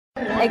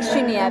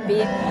Extremely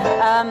happy.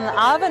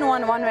 I haven't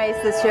won one race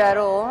this year at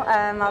all.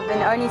 I've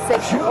been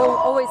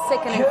always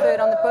second and third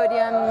on the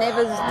podium,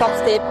 never top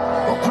step.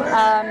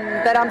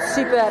 But I'm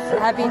super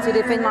happy to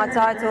defend my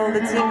title. The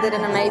team did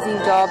an amazing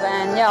job,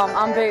 and yeah,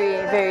 I'm very,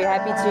 very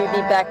happy to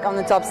be back on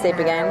the top step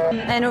again.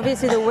 And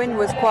obviously the wind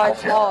was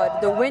quite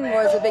hard. The wind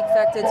was a big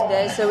factor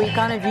today, so we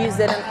kind of used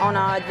it on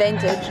our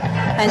advantage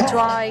and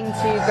trying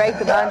to break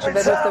the bunch a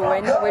bit with the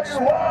wind, which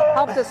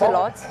helped us a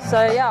lot.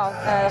 So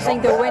yeah, I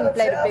think the wind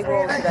played a big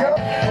role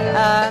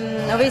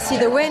today. Obviously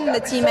the wind, the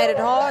team made it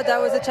hard.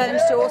 That was a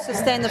challenge to also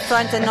stay in the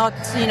front and not,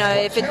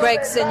 if it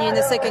breaks and you're in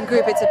the second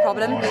group, it's a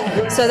problem.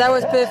 So that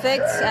was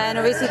perfect. And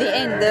obviously the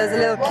end, there was a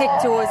little kick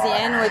towards the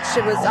end, which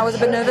I was a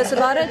bit nervous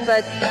about it,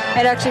 but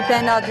it actually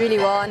planned out really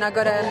well, and I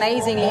got an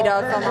amazing lead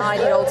out from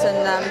Heidi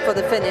Dalton for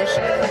the finish.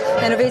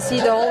 And obviously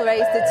the whole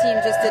race, the team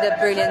just did a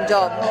brilliant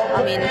job.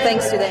 I mean,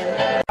 thanks to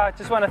them. I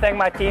just want to thank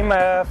my team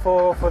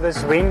for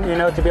this win.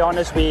 To be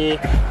honest, we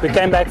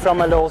came back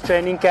from a little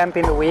training camp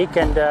in the week,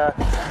 and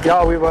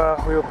we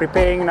were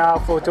preparing now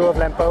for Tour of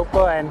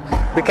Limpopo, and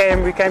we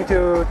came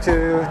to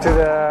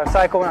the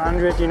Cycle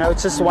 100.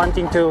 Just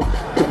wanting to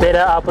better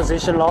our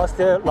position last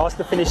year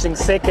finishing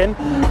second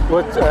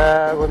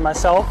with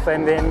myself,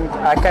 and then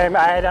I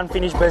had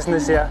unfinished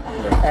business here,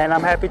 and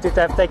I'm happy to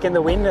have taken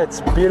the win. It's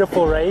a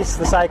beautiful race,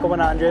 the Cycle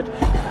 100. It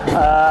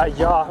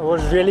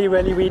was really,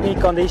 really windy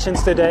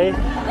conditions today.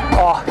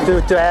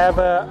 To have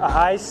a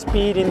high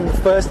speed in the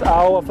first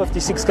hour,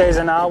 56 km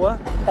an hour,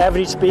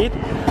 average speed.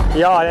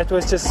 That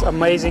was just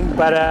amazing.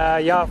 But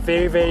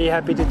very, very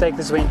happy to take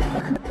this win.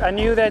 I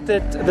knew that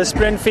the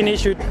sprint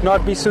finish would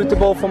not be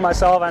suitable for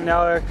myself. I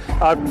know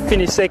I'd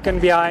finish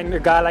second behind a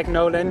guy like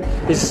Nolan.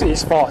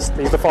 He's fast.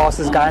 He's the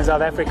fastest guy in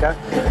South Africa.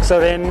 So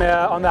then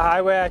on the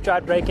highway I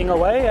tried breaking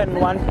away, and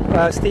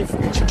Steve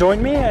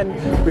joined me, and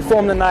we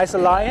formed a nice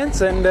alliance,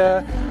 and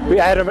we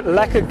had a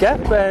lacquer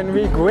gap, and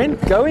we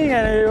went going,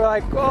 and we were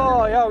like,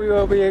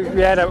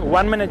 we had a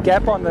 1 minute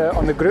gap on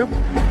the group.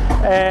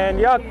 And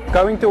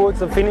going towards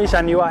the finish,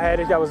 I knew I had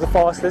it. I was the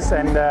fastest,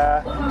 and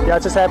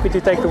just happy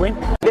to take the win.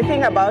 The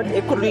thing about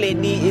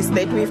Ekhurhuleni is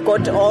that we've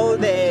got all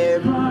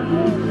the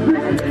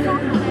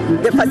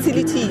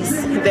facilities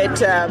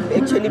that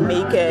actually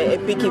make a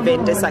big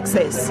event a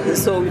success.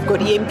 So we've got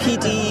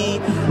EMPD,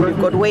 we've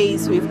got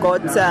ways, we've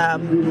got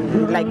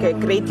like a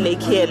great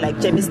lake here, like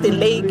Germiston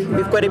Lake.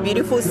 We've got a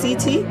beautiful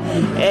city,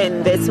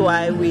 and that's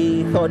why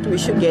we thought we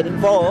should get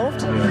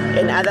involved.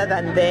 And other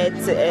than that,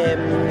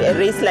 a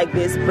race like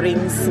this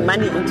brings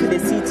money into the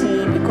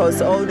city,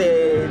 because all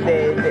the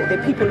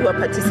people who are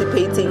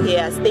participating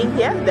here are staying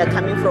here. They're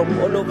coming from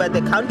all over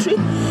the country.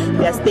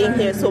 They are staying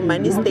here, so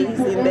money stays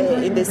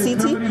in the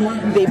city.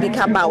 They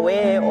become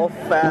aware of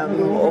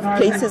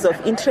places of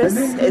interest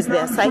as they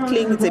are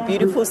cycling. It's a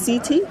beautiful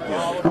city,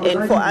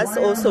 and for us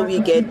also we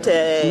get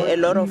a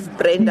lot of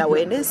brand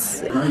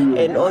awareness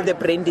and all the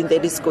branding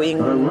that is going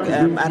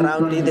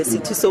around in the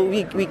city. So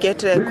we get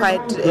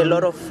quite a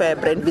lot of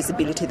brand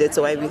visibility. That's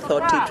why we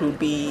thought it would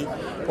be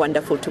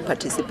wonderful to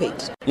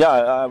participate.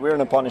 We're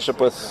in a partnership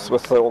with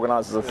the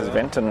organisers of this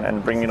event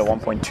and bringing in a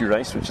 1.2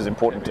 race, which is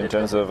important in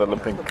terms of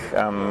Olympic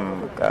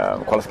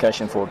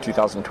qualification for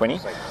 2020.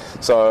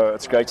 So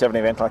it's great to have an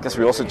event like this.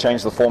 We also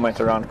changed the format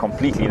around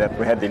completely, that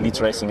we had the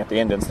elites racing at the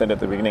end instead of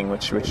the beginning,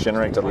 which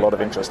generated a lot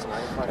of interest.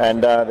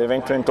 And the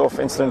event went off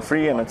incident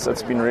free, and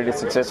it's been really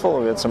successful.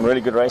 We had some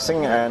really good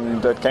racing,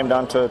 and it came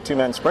down to a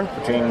two-man sprint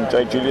between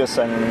Jayde Julius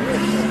and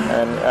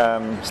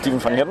Steven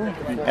van Heerden.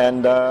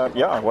 And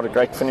what a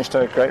great finish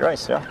to a great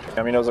race.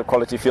 I mean, it was a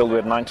quality field. We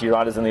had 90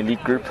 riders in the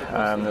elite group.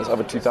 There's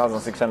over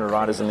 2,600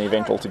 riders in the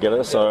event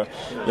altogether. So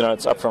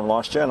it's up from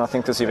last year, and I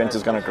think this event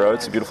is going to grow.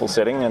 It's a beautiful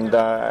setting, and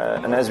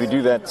as we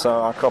do that,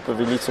 our crop of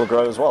elites will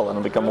grow as well, and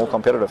it'll become more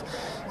competitive.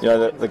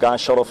 The guy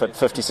shot off at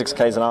 56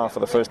 km an hour for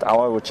the first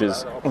hour, which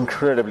is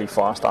incredibly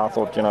fast. I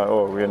thought,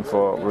 we're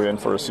in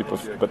for a super,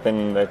 but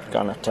then they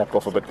kind of tapped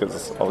off a bit,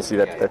 because obviously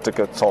that took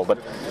a toll. But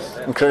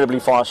incredibly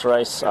fast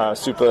race,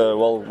 super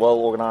well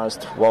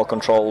organised, well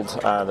controlled.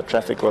 The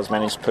traffic was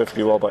managed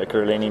perfectly well by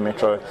Ekhurhuleni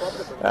Metro,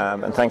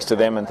 and thanks to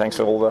them, and thanks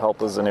to all the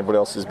helpers and everybody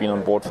else who's been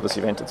on board for this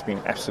event. It's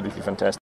been absolutely fantastic.